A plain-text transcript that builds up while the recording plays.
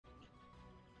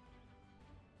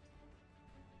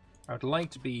I would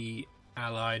like to be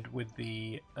allied with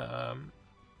the...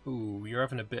 ooh, you're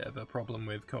having a bit of a problem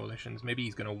with coalitions. Maybe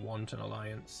he's going to want an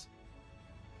alliance.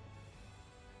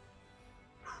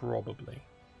 Probably.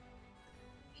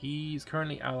 He's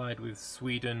currently allied with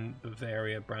Sweden,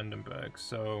 Bavaria, Brandenburg,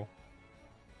 so...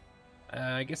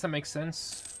 I guess that makes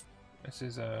sense. This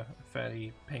is a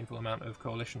fairly painful amount of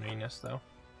coalitionariness, though.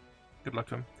 Good luck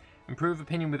to him. Improve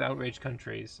opinion with outraged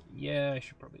countries. Yeah, I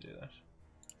should probably do that.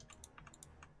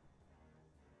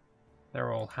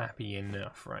 They're all happy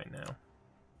enough right now.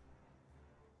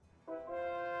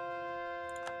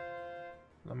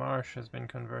 La Marche has been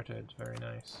converted. Very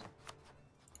nice.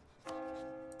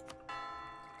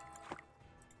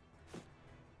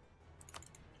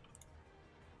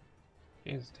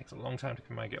 It takes a long time to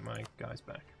get my guys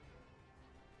back.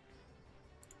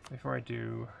 Before I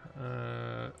do,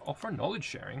 offer knowledge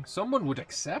sharing. Someone would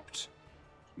accept.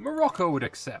 Morocco would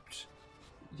accept.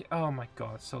 Yeah, oh my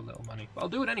god, so little money. But I'll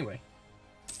do it anyway.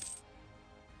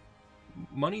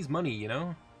 Money's money, you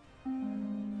know?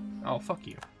 Oh, fuck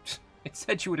you. It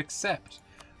said you would accept.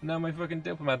 Now my fucking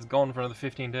diplomat's gone for another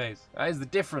 15 days. That is the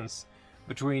difference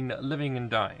between living and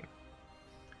dying.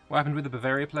 What happened with the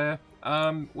Bavaria player?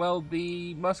 Well,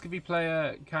 the Muscovy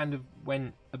player kind of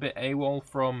went a bit AWOL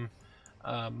from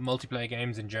multiplayer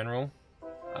games in general.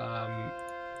 I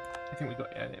think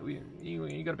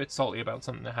we got a bit salty about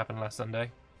something that happened last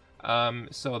Sunday.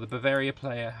 So the Bavaria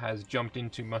player has jumped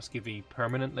into Muscovy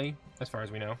permanently, as far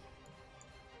as we know.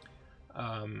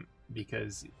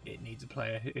 Because it needs a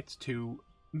player. It's too...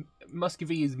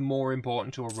 Muscovy is more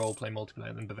important to a roleplay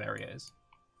multiplayer than Bavaria is.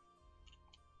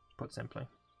 Put simply.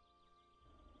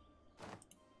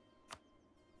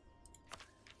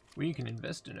 We can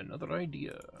invest in another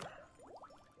idea.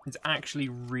 It's actually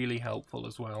really helpful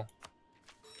as well.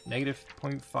 Negative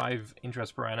 0.5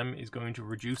 interest per annum is going to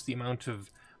reduce the amount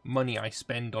of money I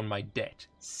spend on my debt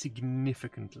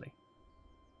significantly.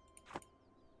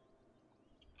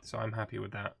 So I'm happy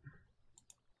with that.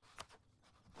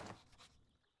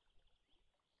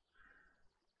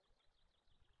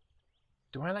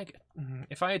 Do I like...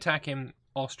 If I attack him,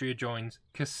 Austria joins,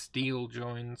 Castile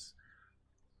joins.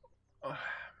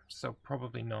 So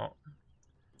probably not.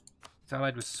 It's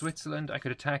allied with Switzerland. I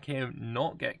could attack him,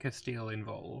 not get Castile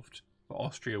involved, but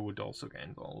Austria would also get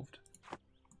involved.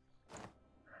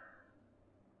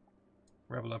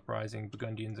 Rebel Uprising,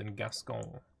 Burgundians, and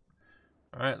Gascon.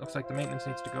 Alright, looks like the maintenance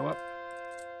needs to go up.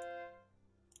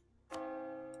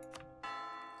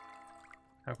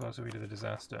 How close are we to the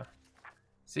disaster?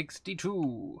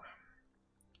 62!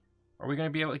 Are we going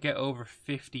to be able to get over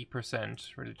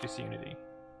 50% religious unity?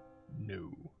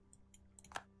 No.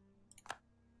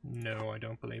 No, I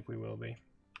don't believe we will be.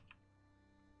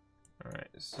 Alright,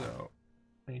 so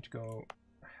I need to go...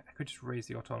 I could just raise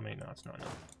the autonomy. No, it's not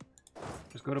enough.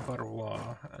 Just go to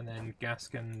Barrois, and then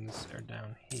Gascons are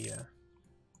down here.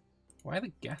 Why are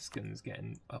the Gascons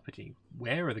getting uppity?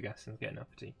 Where are the Gascons getting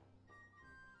uppity?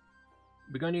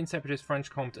 Burgundian Separatists, French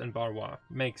Comte, and Barrois.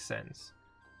 Makes sense.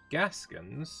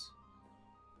 Gascons...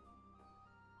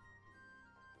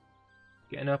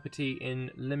 getting uppity in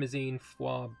Limousin,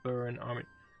 Foix, Burin, Armagnac.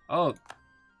 Oh,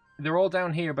 they're all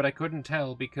down here, but I couldn't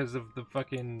tell because of the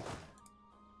fucking...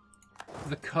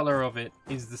 The color of it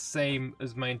is the same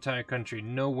as my entire country.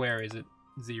 Nowhere is it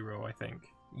 0, I think.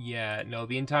 Yeah, no,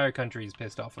 the entire country is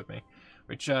pissed off with me.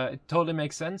 Which it totally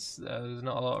makes sense. There's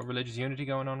not a lot of religious unity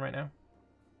going on right now.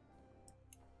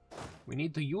 We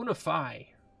need to unify.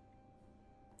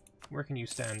 Where can you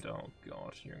stand? Oh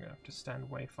god, you're gonna have to stand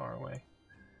way far away.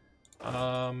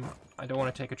 I don't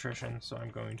want to take attrition, so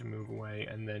I'm going to move away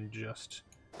and then just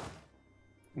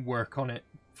work on it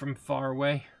from far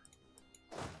away.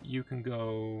 You can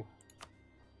go...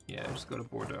 Yeah, just go to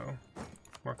Bordeaux.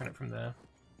 Work on it from there.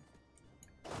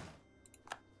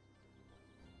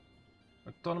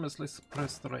 Autonomously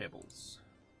suppressed rebels.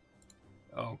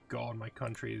 Oh god, my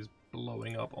country is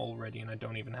blowing up already and I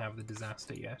don't even have the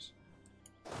disaster yet.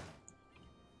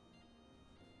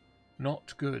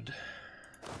 Not good.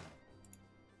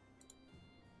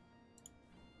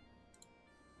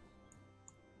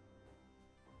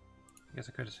 I guess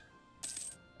I could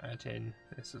add in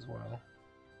this as well.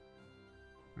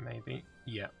 Maybe.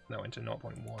 Yeah, that went to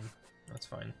 0.1. That's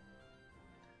fine.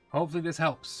 Hopefully this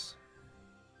helps.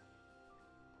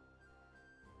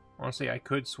 Honestly, I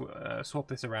could swap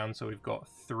this around so we've got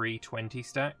 320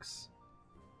 stacks.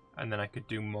 And then I could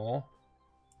do more.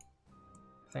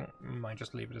 I think I might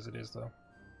just leave it as it is, though.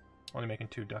 Only making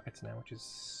 2 ducats now, which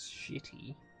is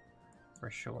shitty. For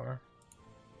sure.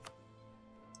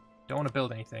 Don't want to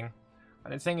build anything.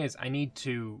 And the thing is, I need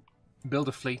to Build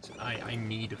a fleet. I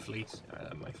need a fleet.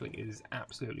 My fleet is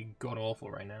absolutely god-awful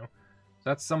right now. So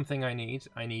that's something I need.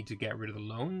 I need to get rid of the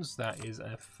loans. That is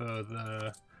a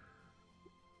further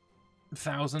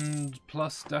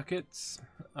 1,000+ ducats.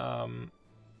 I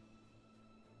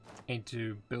need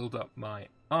to build up my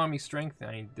army strength.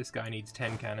 This guy needs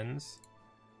 10 cannons.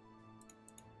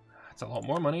 That's a lot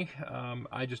more money.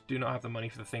 I just do not have the money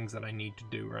for the things that I need to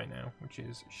do right now, which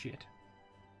is shit.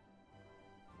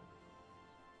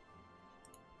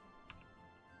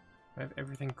 I have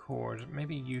everything cored.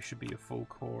 Maybe you should be a full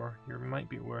core. You might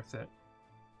be worth it.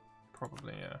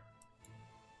 Probably, yeah.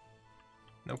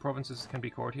 No provinces can be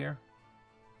cored here.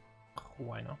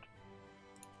 Why not?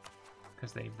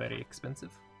 Because they're very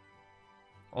expensive.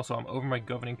 Also, I'm over my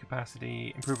governing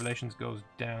capacity. Improved relations goes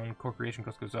down. Core creation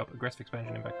cost goes up. Aggressive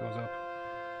expansion impact goes up.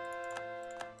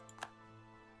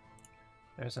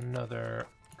 There's another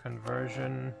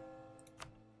conversion.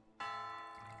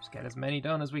 Just get as many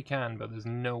done as we can, but there's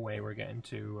no way we're getting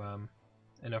to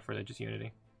enough religious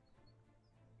unity.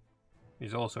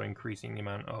 He's also increasing the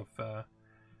amount of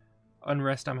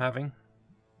unrest I'm having.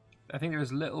 I think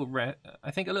there's little rest.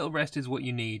 I think a little rest is what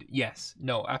you need. Yes.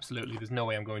 No, absolutely. There's no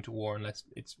way I'm going to war unless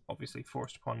it's obviously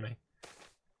forced upon me.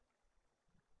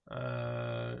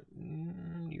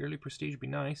 Yearly prestige would be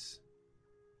nice.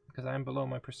 Because I am below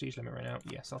my prestige limit right now.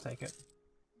 Yes, I'll take it.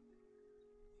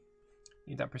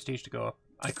 Need that prestige to go up.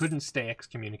 I couldn't stay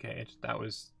excommunicated. That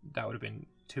would have been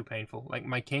too painful. Like,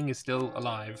 my king is still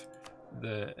alive.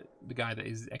 The guy that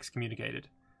is excommunicated.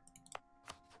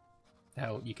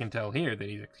 Hell, you can tell here that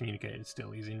he's excommunicated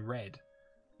still. He's in red.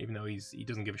 Even though he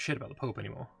doesn't give a shit about the Pope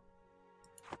anymore.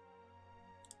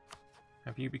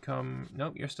 Have you become...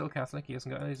 Nope, you're still Catholic. He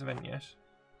hasn't got his event yet.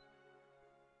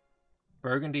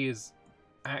 Burgundy is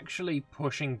actually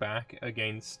pushing back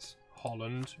against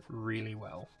Holland really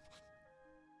well.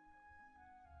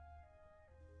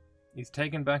 He's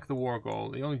taken back the war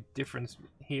goal. The only difference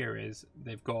here is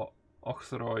they've got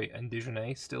Auxerrois and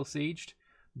Dijonais still sieged,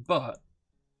 but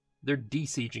they're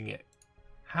de-sieging it.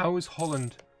 How has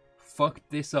Holland fucked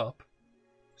this up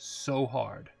so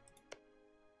hard?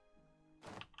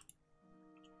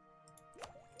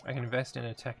 I can invest in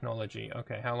a technology.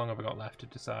 Okay, how long have I got left to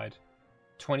decide?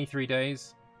 23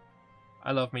 days.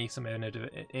 I love me some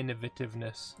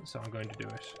innovativeness, so I'm going to do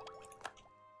it.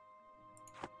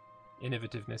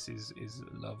 Innovativeness is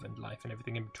love and life and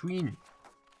everything in between.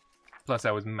 Plus,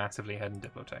 I was massively ahead in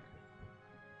Diplotech.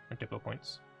 And Diplo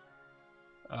points.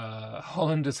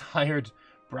 Holland has hired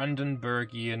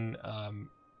Brandenburgian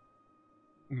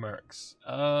mercs.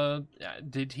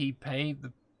 Did he pay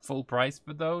the full price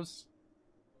for those?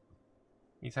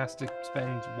 He has to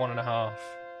spend 1.5.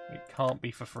 It can't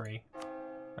be for free.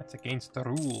 That's against the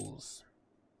rules.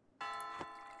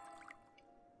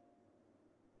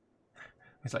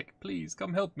 He's like, please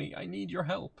come help me. I need your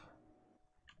help.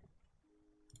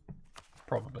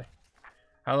 Probably.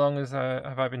 How long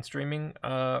have I been streaming?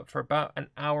 For about 1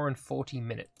 hour and 40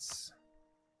 minutes.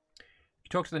 If you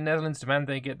talk to the Netherlands, demand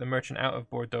they get the merchant out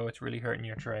of Bordeaux. It's really hurting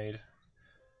your trade.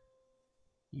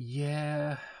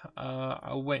 Yeah,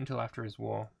 I'll wait until after his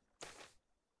war.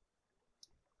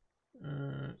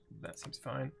 That seems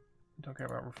fine. Don't care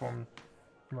about reform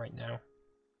right now.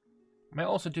 I might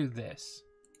also do this.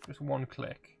 Just 1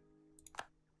 click.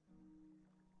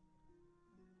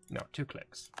 No, 2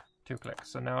 clicks. 2 clicks.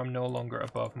 So now I'm no longer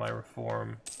above my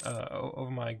reform,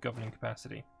 over my governing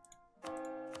capacity.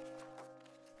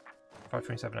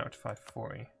 527 out to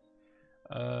 540.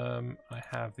 I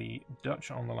have the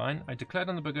Dutch on the line. I declared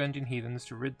on the Burgundian heathens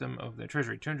to rid them of their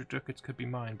treasury. 200 ducats could be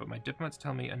mine, but my diplomats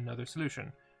tell me another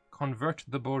solution. Convert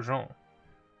the Bourgeons.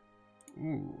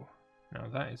 Ooh, now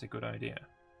that is a good idea.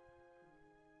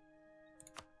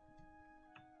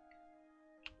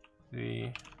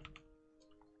 They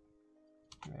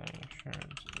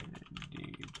should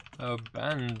indeed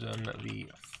abandon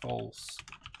the false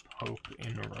Pope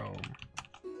in Rome.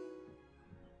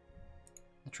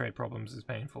 The trade problems is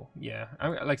painful. Yeah,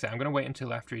 like I said, I'm going to wait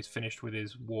until after he's finished with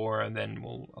his war, and then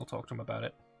I'll talk to him about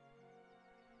it.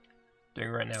 Doing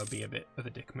it right now would be a bit of a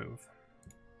dick move.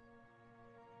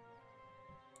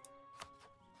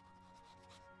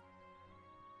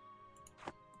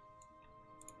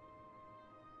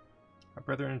 Our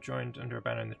brethren joined under a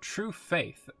banner in the true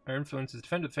faith. Our influence as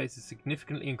defender of the faith is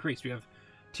significantly increased. We have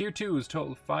tier 2s,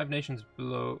 total of 5 nations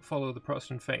below follow the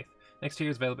Protestant faith. Next tier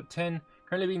is available at 10.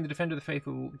 Currently being the defender of the faith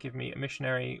will give me a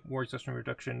missionary, war exhaustion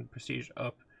reduction, prestige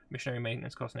up, missionary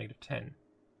maintenance cost -10.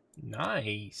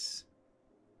 Nice!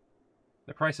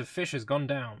 The price of fish has gone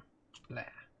down. Blah.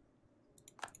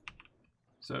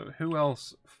 So who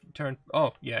else turned...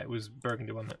 Oh, yeah, it was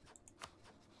Burgundy, wasn't it?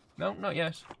 No, not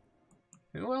yet.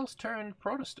 Who else turned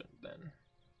Protestant then?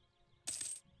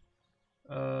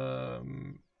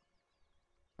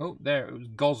 Oh, there, it was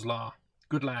Goslar.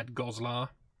 Good lad, Goslar.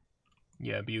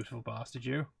 Yeah, beautiful bastard,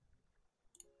 you.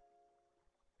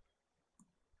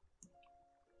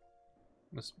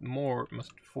 Must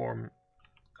form...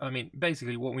 I mean,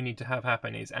 basically what we need to have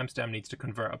happen is Amsterdam needs to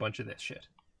convert a bunch of this shit.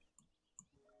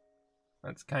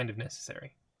 That's kind of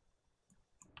necessary.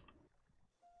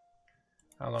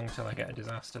 How long till I get a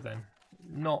disaster then?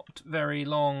 Not very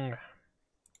long.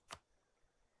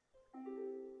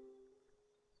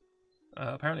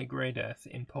 Apparently Grey Death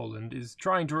in Poland is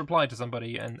trying to reply to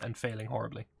somebody and failing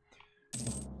horribly.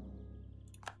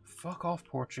 Fuck off,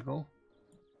 Portugal.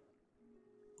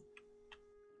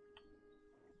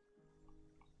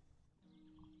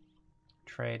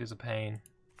 Trade is a pain.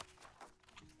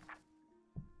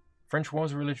 French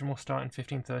Wars of Religion will start in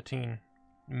 1513.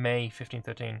 May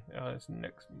 1513. It's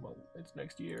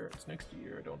next year. It's next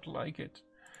year. I don't like it.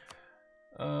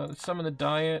 Some of the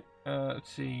diet. Let's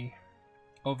see.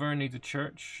 Auvergne needs a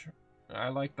church. I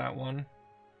like that one.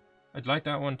 I'd like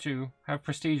that one too. Have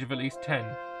prestige of at least 10.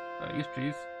 Yes,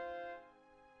 please.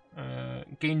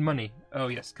 Gain money. Oh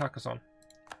yes, Carcassonne.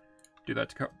 Do that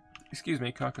to excuse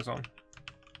me, Carcassonne.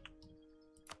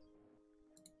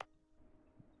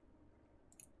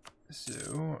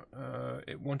 So,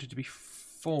 it wanted to be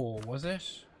 4, was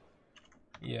it?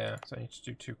 Yeah, so I need to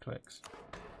do 2 clicks.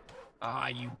 Ah,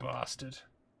 you bastard.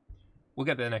 We'll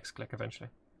get the next click eventually.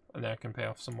 And then I can pay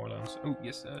off some more loans. Oh,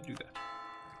 yes, do that.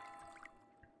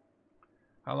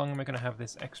 How long am I going to have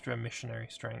this extra missionary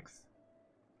strength?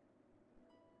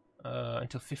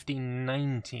 Until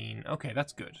 1519. Okay,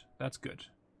 that's good. That's good.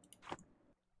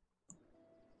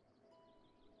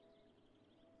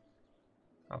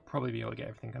 I'll probably be able to get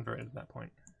everything converted at that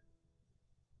point.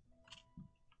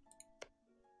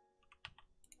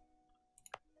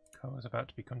 Co is about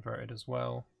to be converted as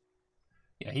well.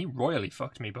 Yeah, he royally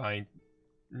fucked me by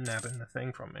nabbing the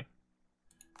thing from me.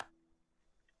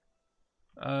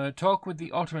 Talk with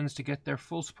the Ottomans to get their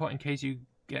full support in case you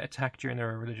get attacked during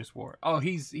their religious war. Oh,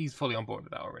 he's fully on board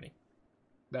with that already.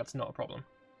 That's not a problem.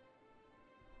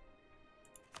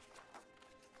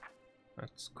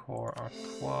 Let's core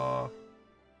Artois.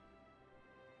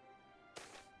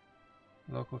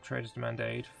 Local traders demand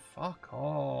aid. Fuck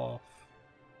off.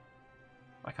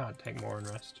 I can't take more and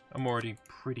rest. I'm already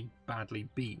pretty badly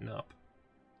beaten up.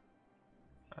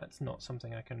 That's not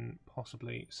something I can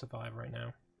possibly survive right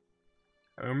now.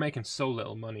 I mean, we're making so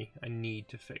little money. I need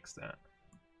to fix that.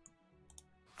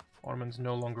 Ottoman's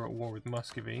no longer at war with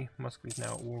Muscovy. Muscovy's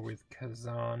now at war with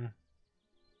Kazan.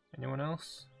 Anyone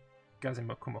else?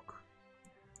 Gaziantep.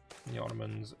 The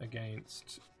Ottomans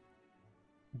against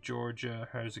Georgia,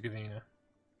 Herzegovina.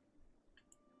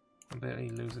 Ability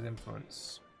loses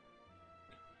influence.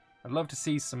 I'd love to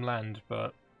seize some land,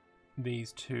 but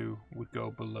these two would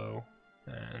go below,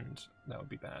 and that would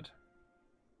be bad.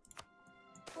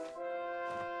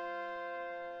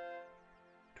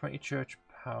 20 church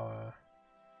power.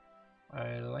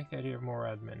 I like the idea of more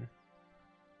admin.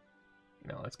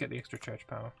 No, let's get the extra church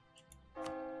power.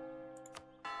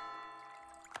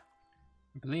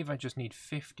 I believe I just need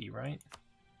 50, right?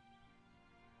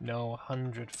 No,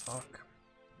 100, fuck.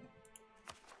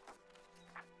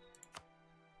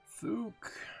 Fook.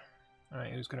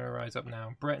 Alright, who's going to rise up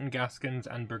now? Breton, Gascons,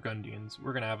 and Burgundians.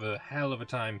 We're going to have a hell of a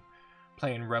time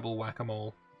playing Rebel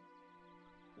Whack-A-Mole.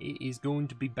 It is going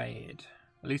to be bad.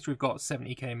 At least we've got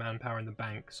 70k manpower in the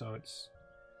bank, so it's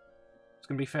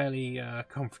going to be fairly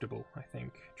comfortable, I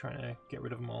think, trying to get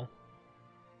rid of them all.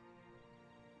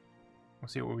 We'll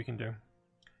see what we can do.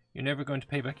 You're never going to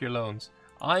pay back your loans.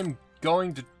 I'm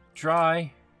going to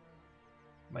try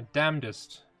my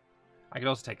damnedest. I could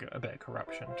also take a bit of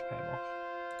corruption to pay them off.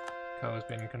 Co has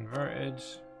been converted.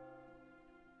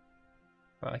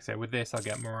 But like I said, with this I'll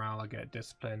get morale, I'll get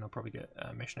discipline, I'll probably get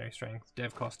missionary strength.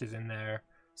 Dev cost is in there.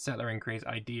 Settler increase,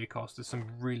 idea cost, there's some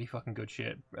really fucking good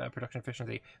shit. Production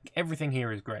efficiency. Everything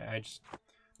here is great.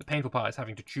 The painful part is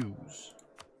having to choose.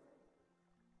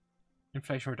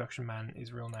 Inflation reduction man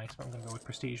is real nice, but I'm going to go with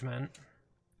prestige man.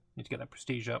 Need to get that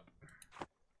prestige up.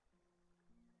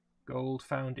 Gold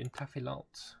found in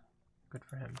Tafilalt. Good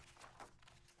for him.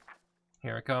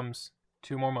 Here it comes.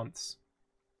 2 more months.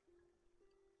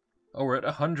 Oh, we're at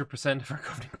 100% of our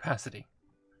governing capacity.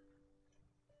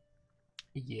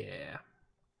 Yeah.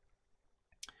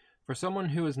 For someone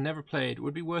who has never played, it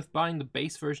would be worth buying the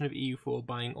base version of EU4,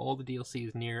 buying all the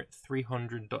DLCs near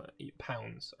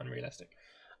 £300. Unrealistic.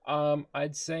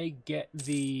 I'd say get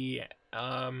the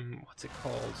what's it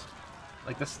called?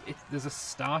 Like this, there's a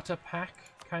starter pack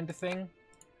kind of thing.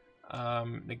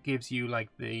 that gives you like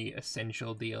the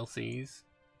essential DLCs.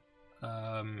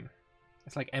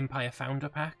 It's like Empire Founder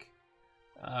Pack.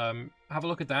 Have a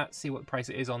look at that, see what price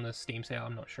it is on the Steam sale.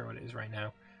 I'm not sure what it is right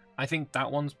now. I think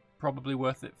that one's probably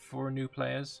worth it for new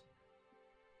players.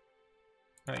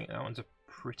 I think that one's a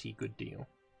pretty good deal.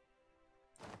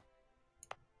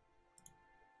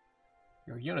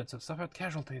 Your units have suffered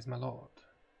casualties, my lord.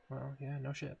 Well, yeah,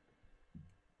 no shit.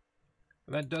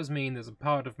 But that does mean there's a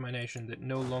part of my nation that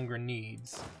no longer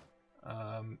needs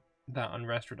that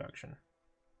unrest reduction.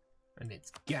 And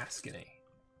it's Gascony.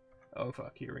 Oh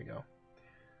fuck, here we go.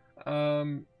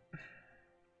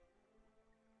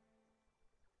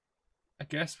 I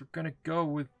guess we're gonna go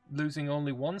with losing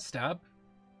only one stab.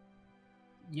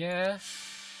 Yeah.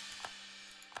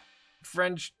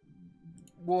 French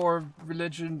war,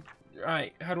 religion.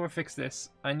 Right, how do I fix this?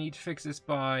 I need to fix this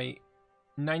by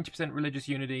 90% religious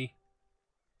unity.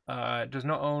 Does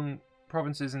not own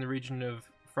provinces in the region of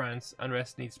France.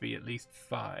 Unrest needs to be at least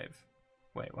 5.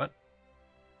 Wait, what?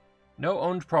 No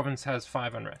owned province has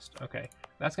 5 unrest. Okay,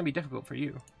 that's going to be difficult for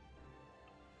you.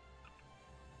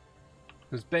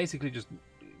 Because basically just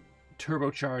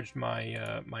turbocharged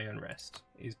my my unrest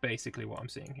is basically what I'm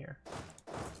seeing here.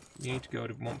 You need to go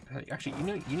to Montpellier. Actually,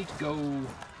 you need to go...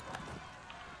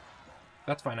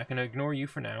 That's fine, I can ignore you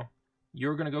for now.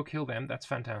 You're going to go kill them, that's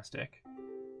fantastic.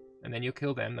 And then you'll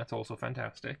kill them, that's also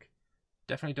fantastic.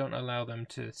 Definitely don't allow them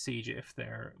to siege it if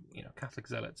they're, you know, Catholic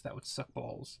zealots. That would suck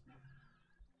balls.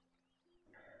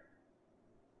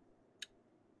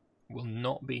 Will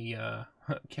not be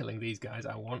killing these guys.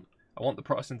 I want the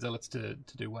Protestant zealots to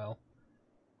do well.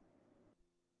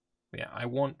 But yeah, I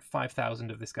want 5,000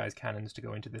 of this guy's cannons to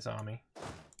go into this army.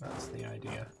 That's the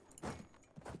idea.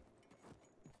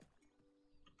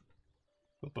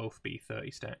 Will both be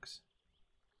 30 stacks.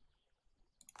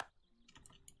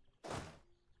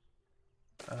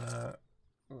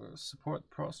 Support the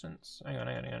Protestants. Hang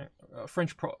on.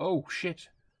 French Pro. Oh shit!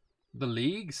 The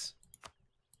leagues.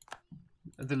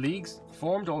 The leagues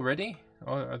formed already,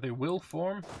 or they will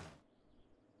form.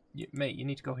 Mate, you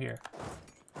need to go here.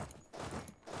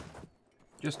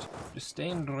 Just stay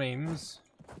in Reims.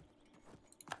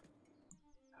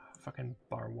 Fucking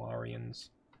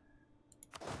Barbarians.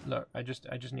 Look, I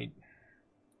just need.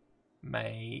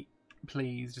 Mate,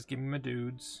 please, just give me my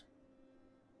dudes.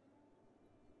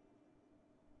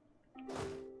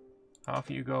 Half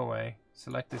of you go away.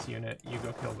 Select this unit. You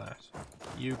go kill that.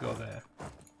 You go there.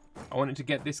 I wanted to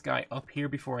get this guy up here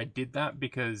before I did that,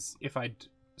 because if I'd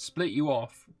split you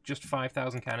off, just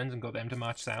 5,000 cannons and got them to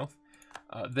march south,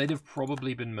 they'd have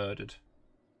probably been murdered.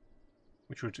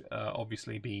 Which would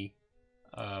obviously be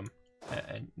a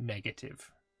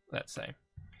negative, let's say.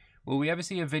 Will we ever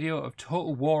see a video of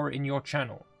Total War in your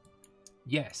channel?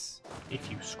 Yes, if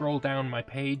you scroll down my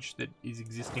page that is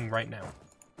existing right now.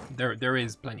 There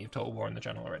is plenty of Total War on the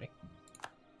channel already.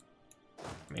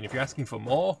 I mean, if you're asking for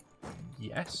more,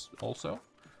 yes, also.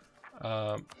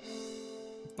 But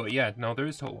yeah, no, there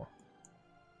is Total War.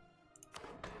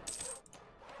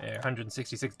 Yeah,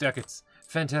 166 ducats.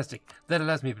 Fantastic. That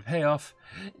allows me to pay off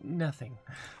nothing.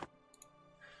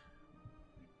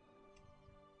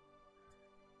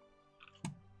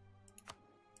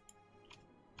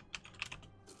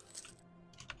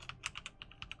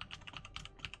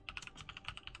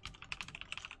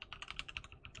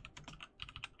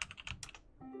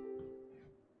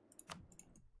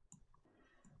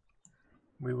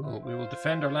 We will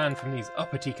defend our land from these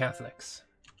uppity Catholics.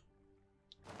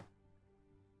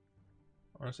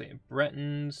 Honestly,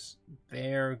 Bretons,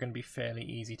 they're going to be fairly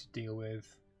easy to deal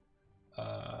with.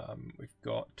 We've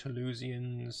got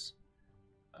Toulousians,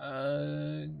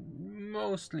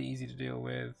 mostly easy to deal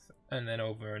with, and then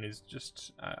Auvergne is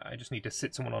just, I just need to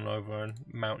sit someone on Auvergne,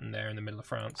 mountain there in the middle of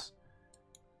France.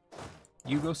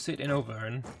 You go sit in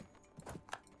Auvergne,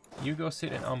 you go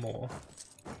sit in Armor.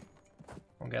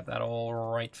 We'll get that all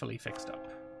rightfully fixed up,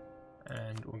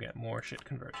 and we'll get more shit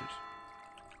converted.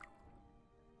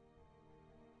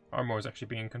 Armor is actually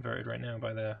being converted right now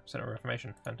by the Center of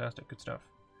Reformation. Fantastic, good stuff.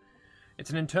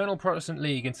 It's an internal Protestant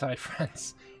league inside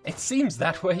France. It seems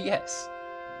that way, yes.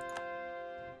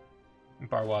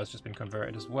 Barrois has just been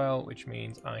converted as well, which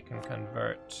means I can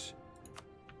convert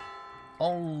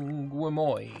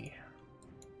Angoumois.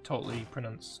 Totally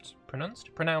pronounced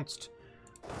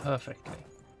perfectly.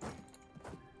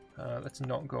 Let's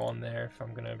not go on there if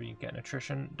I'm going to be getting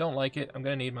attrition. Don't like it. I'm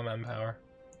going to need my manpower.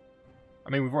 I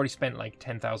mean, we've already spent like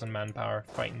 10,000 manpower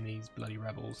fighting these bloody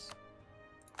rebels.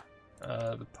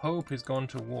 The Pope has gone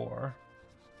to war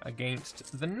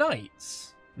against the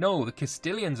Knights. No, the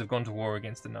Castilians have gone to war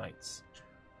against the Knights.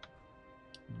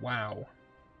 Wow.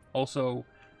 Also,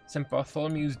 St.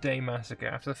 Bartholomew's Day Massacre.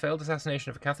 After the failed assassination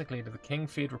of a Catholic leader, the king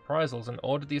feared reprisals and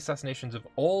ordered the assassinations of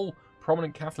all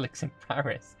prominent Catholics in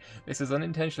Paris. This has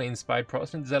unintentionally inspired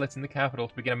Protestant zealots in the capital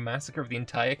to begin a massacre of the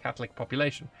entire Catholic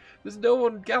population. There's no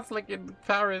one Catholic in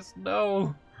Paris.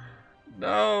 No.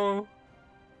 No.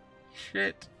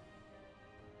 Shit.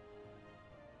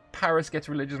 Paris gets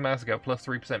religious massacre plus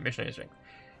 3% missionary strength.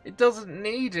 It doesn't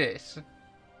need it.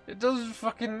 It doesn't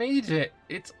fucking need it.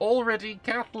 It's already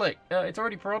Catholic. It's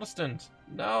already Protestant.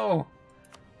 No.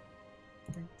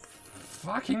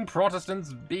 Fucking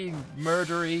Protestants being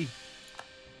murdery.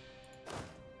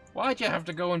 Why'd you have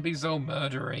to go and be so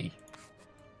murdery?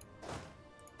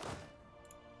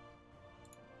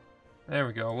 There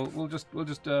we go. We'll just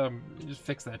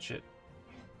fix that shit.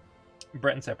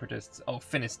 Breton separatists. Oh,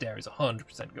 Finisterre is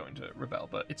 100% going to rebel,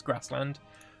 but it's grassland,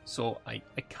 so I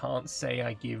can't say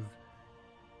I give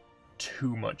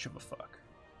too much of a fuck.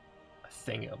 I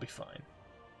think it'll be fine.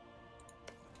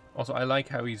 Also, I like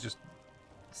how he's just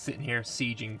sitting here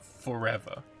sieging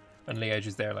forever, and Liège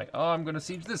is there like, oh, I'm gonna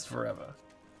siege this forever.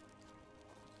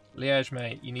 Liège,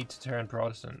 mate, you need to turn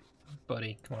Protestant,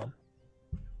 buddy. Come on,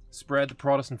 spread the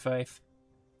Protestant faith.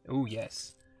 Oh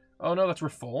yes. Oh no, that's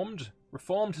Reformed.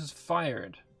 Reformed has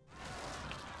fired.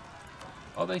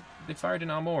 Oh, they fired in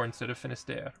Armor instead of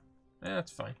Finisterre.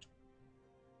 That's fine.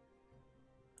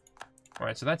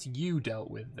 Alright, so that's you dealt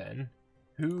with then.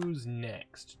 Who's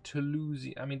next? Toulouse.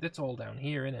 I mean, that's all down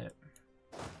here, innit?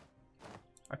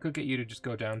 I could get you to just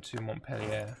go down to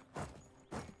Montpellier.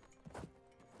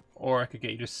 Or I could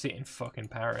get you to sit in fucking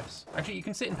Paris. Actually, you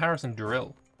can sit in Paris and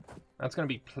drill. That's going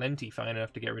to be plenty fine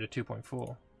enough to get rid of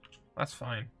 2.4. That's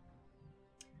fine.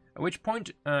 At which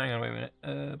point... hang on, wait a minute.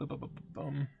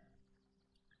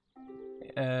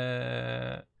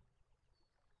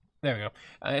 There we go.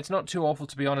 It's not too awful,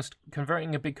 to be honest.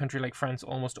 Converting a big country like France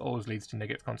almost always leads to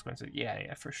negative consequences.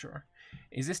 Yeah, for sure.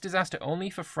 Is this disaster only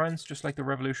for France, just like the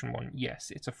Revolution one?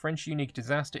 Yes, it's a French unique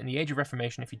disaster in the Age of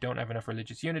Reformation if you don't have enough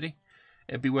religious unity.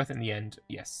 It'll be worth it in the end.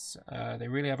 Yes, they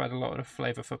really have had a lot of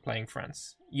flavour for playing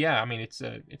France. Yeah, I mean, it's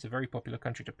a very popular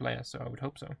country to play as, so I would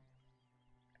hope so.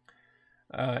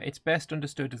 It's best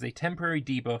understood as a temporary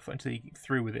debuff until you get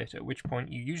through with it, at which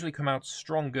point you usually come out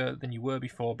stronger than you were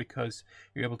before because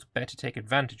you're able to better take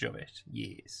advantage of it.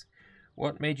 Yes.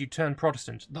 What made you turn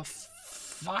Protestant? The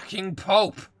fucking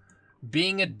Pope!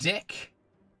 Being a dick!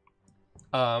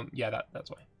 Yeah, that's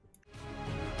why.